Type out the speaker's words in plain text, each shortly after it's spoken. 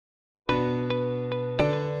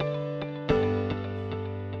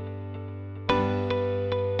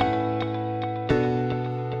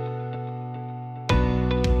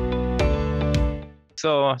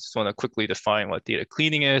Excel, I just want to quickly define what data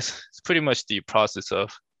cleaning is. It's pretty much the process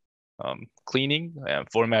of cleaning and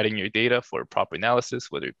formatting your data for proper analysis,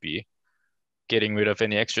 whether it be getting rid of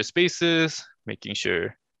any extra spaces, making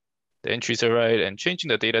sure the entries are right, and changing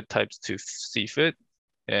the data types to see fit.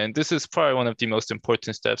 And this is probably one of the most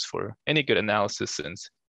important steps for any good analysis, since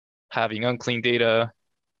having unclean data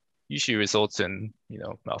usually results in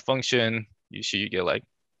malfunction. Usually you get like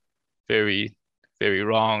very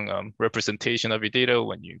wrong representation of your data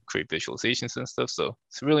when you create visualizations and stuff. So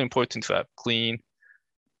it's really important to have clean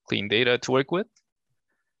data to work with.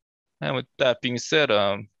 And with that being said,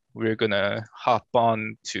 we're gonna hop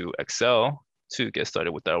on to Excel to get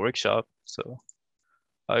started with our workshop. So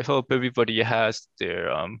I hope everybody has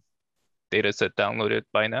their data set downloaded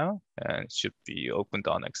by now and should be opened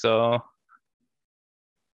on Excel.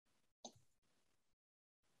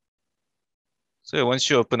 So once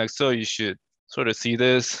you open Excel, you should sort of see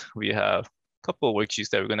this. We have a couple of worksheets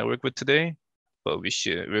that we're gonna work with today, but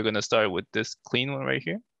we're gonna start with this clean one right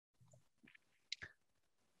here.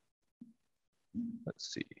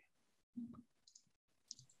 Let's see.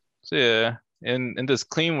 So yeah, in this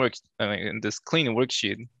clean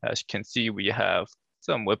worksheet, as you can see, we have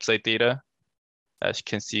some website data. As you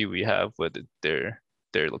can see, we have whether their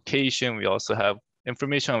location. We also have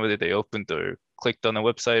information on whether they opened or clicked on a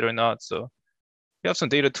website or not. So we have some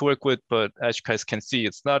data to work with, but as you guys can see,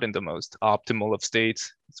 it's not in the most optimal of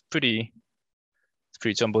states. It's pretty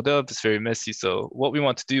jumbled up. It's very messy. So what we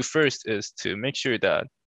want to do first is to make sure that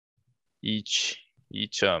each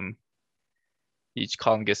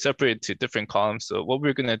column gets separated to different columns. So what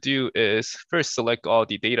we're gonna do is first select all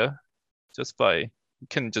the data you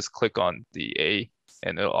can just click on the A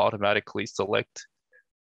and it'll automatically select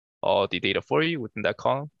all the data for you within that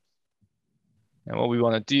column. And what we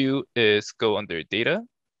wanna do is go under data.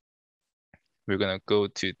 We're gonna go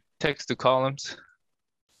to text to columns.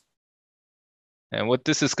 And what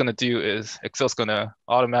this is gonna do is Excel's gonna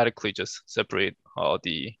automatically just separate all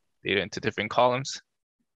the data into different columns.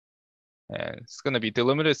 And it's going to be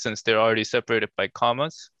delimited since they're already separated by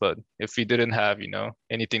commas. But if we didn't have,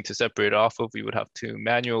 anything to separate off of, we would have to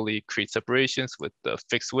manually create separations with the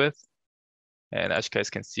fixed width. And as you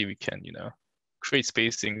guys can see, we can, create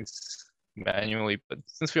spacings manually. But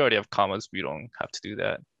since we already have commas, we don't have to do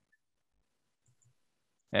that.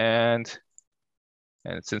 And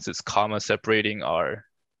since it's comma separating our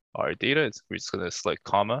data, we're just going to select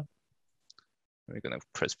comma. We're going to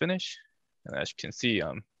press finish. And as you can see,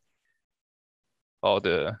 all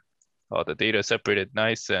the data separated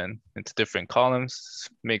nice and into different columns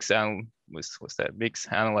makes analyzing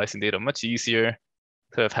data much easier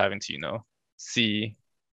instead of having to see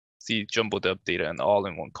jumbled up data and all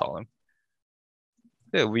in one column.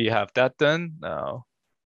 Yeah, we have that done. Now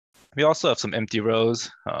we also have some empty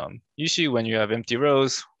rows. Usually when you have empty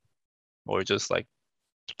rows or just like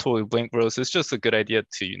totally blank rows, it's just a good idea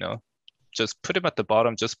to just put them at the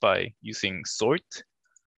bottom just by using sort.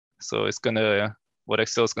 So what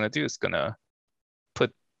Excel is going to do is going to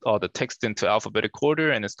put all the text into alphabetical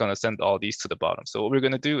order, and it's going to send all these to the bottom. So what we're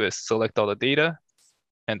going to do is select all the data.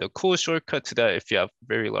 And the cool shortcut to that, if you have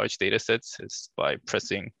very large data sets, is by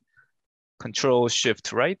pressing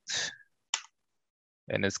Control-Shift-Right.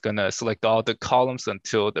 And it's going to select all the columns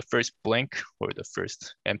until the first blank or the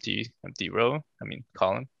first empty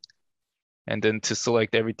column. And then to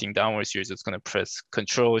select everything downwards here, it's going to press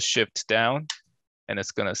Control-Shift-Down. And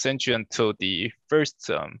it's gonna send you until the first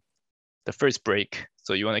break.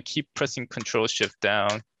 So you wanna keep pressing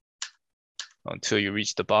Control-Shift-Down until you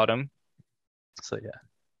reach the bottom. So yeah.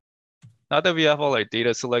 Now that we have all our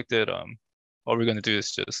data selected, all we're gonna do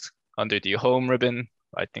is just under the Home ribbon,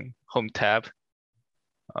 I think Home tab,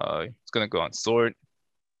 it's gonna go on Sort.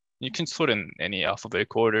 You can sort in any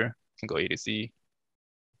alphabetical order. You can go A to Z.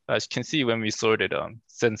 As you can see, when we sort it,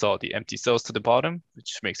 sends all the empty cells to the bottom,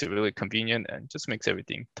 which makes it really convenient and just makes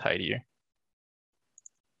everything tidier.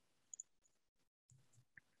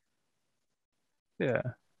 Yeah,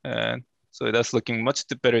 and so that's looking much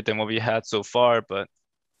better than what we had so far. But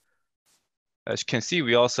as you can see,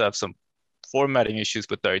 we also have some formatting issues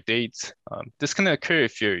with our dates. This can occur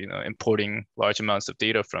if you're importing large amounts of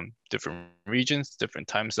data from different regions, different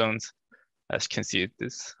time zones. As you can see,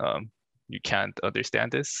 you can't understand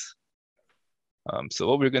this. So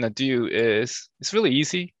what we're gonna do is, it's really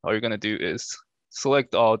easy. All you're gonna do is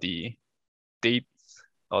select all the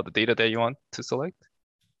data that you want to select.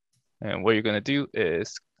 And what you're gonna do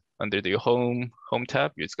is under the home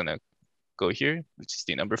tab, you're just gonna go here, which is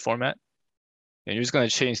the number format. And you're just gonna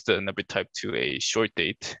change the number type to a short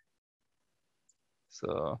date.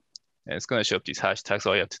 So, and it's gonna show up these hashtags.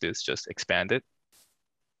 All you have to do is just expand it.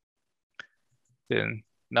 Then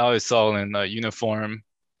now it's all in a uniform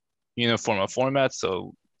format,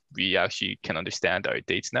 so we actually can understand our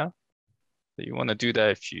dates now. So you want to do that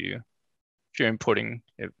if you're importing.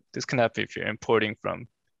 This can happen if you're importing from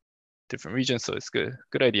different regions, so it's good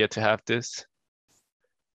idea to have this.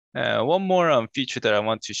 One more feature that I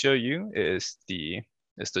want to show you is the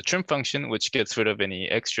trim function, which gets rid of any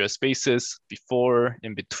extra spaces before,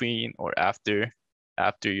 in between, or after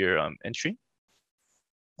your entry.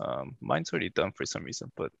 Mine's already done for some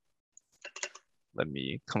reason, but let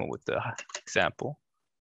me come up with the example.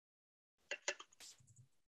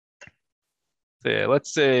 So yeah,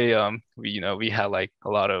 let's say we had like a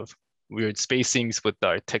lot of weird spacings with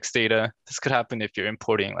our text data. This could happen if you're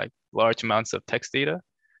importing like large amounts of text data,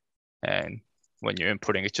 and when you're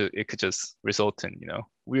importing it could just result in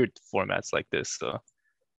weird formats like this. So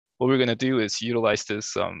what we're gonna do is utilize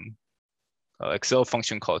this Excel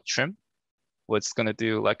function called trim. What's gonna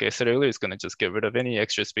do, like I said earlier, is gonna just get rid of any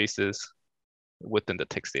extra spaces within the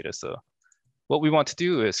text data. So what we want to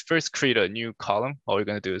do is first create a new column. All we're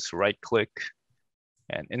gonna do is right click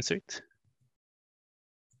and insert.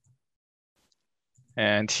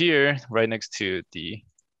 And here, right next to the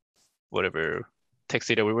whatever text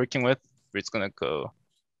data we're working with, we're just gonna go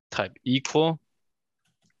type equal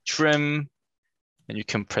trim, and you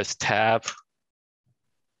can press tab.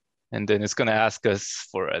 And then it's gonna ask us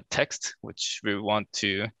for a text, which we want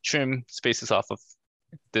to trim spaces off of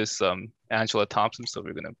this Angela Thompson. So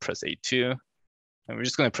we're gonna press A2, and we're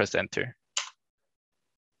just gonna press enter.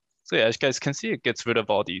 So yeah, as you guys can see, it gets rid of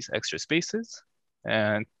all these extra spaces.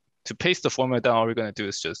 And to paste the formula down, all we're gonna do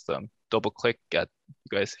is just double click at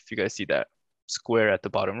if you guys see that square at the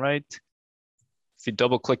bottom right. If you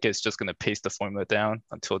double click it, it's just gonna paste the formula down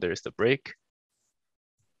until there's the break.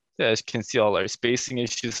 So as you can see, all our spacing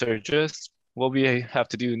issues are addressed. What we have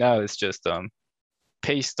to do now is just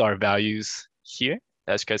paste our values here.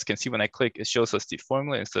 As you guys can see, when I click, it shows us the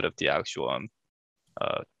formula instead of the actual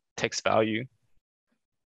text value.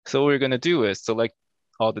 So what we're gonna do is select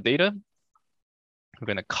all the data. We're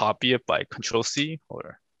gonna copy it by Control-C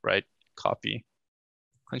or right copy,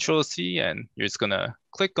 Control-C, and you're just gonna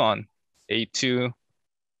click on A2.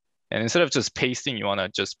 And instead of just pasting, you wanna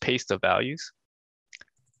just paste the values.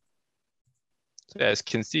 So as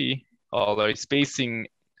you can see, all our spacings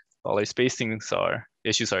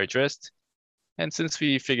issues are addressed. And since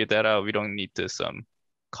we figured that out, we don't need this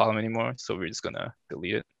column anymore. So we're just gonna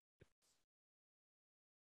delete it.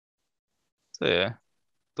 So yeah,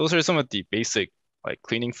 those are some of the basic like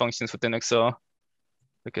cleaning functions within Excel.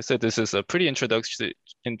 Like I said, this is a pretty introductory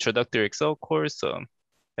Excel course,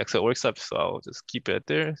 Excel workshop, so I'll just keep it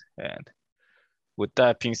there. And with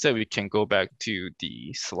that being said, we can go back to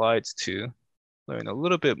the slides to learn a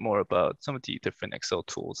little bit more about some of the different Excel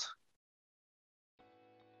tools.